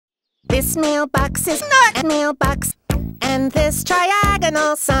This mailbox is not a mailbox. And this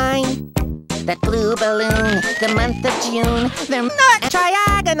triagonal sign. That blue balloon, the month of June. They're not a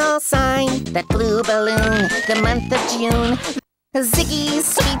triagonal sign. That blue balloon, the month of June. Ziggy's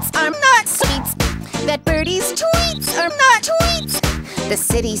sweets are not sweets. That birdie's tweets are not tweets. The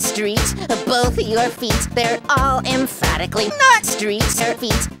city streets, both your feet, they're all emphatically not streets or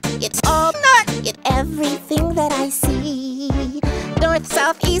feet. It's all not it. Everything that I see, north,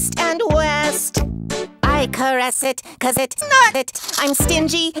 south, east, and west, I caress it, 'cause it's not it. I'm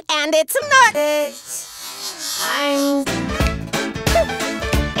stingy, and it's not it.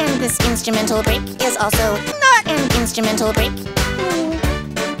 And this instrumental break is also not an instrumental break.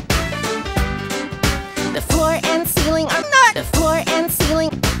 The floor and ceiling are not the floor and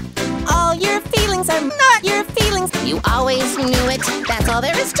ceiling. All your feelings are not your feelings. You always knew it, that's all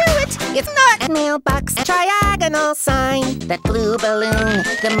there is to it. It's not a mailbox, a triagonal sign. That blue balloon,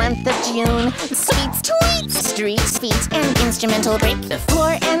 the month of June. Sweets, tweets, streets, feet, and instrumental break. The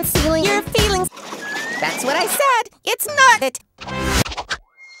floor and ceiling, your feelings. That's what I said, it's not it.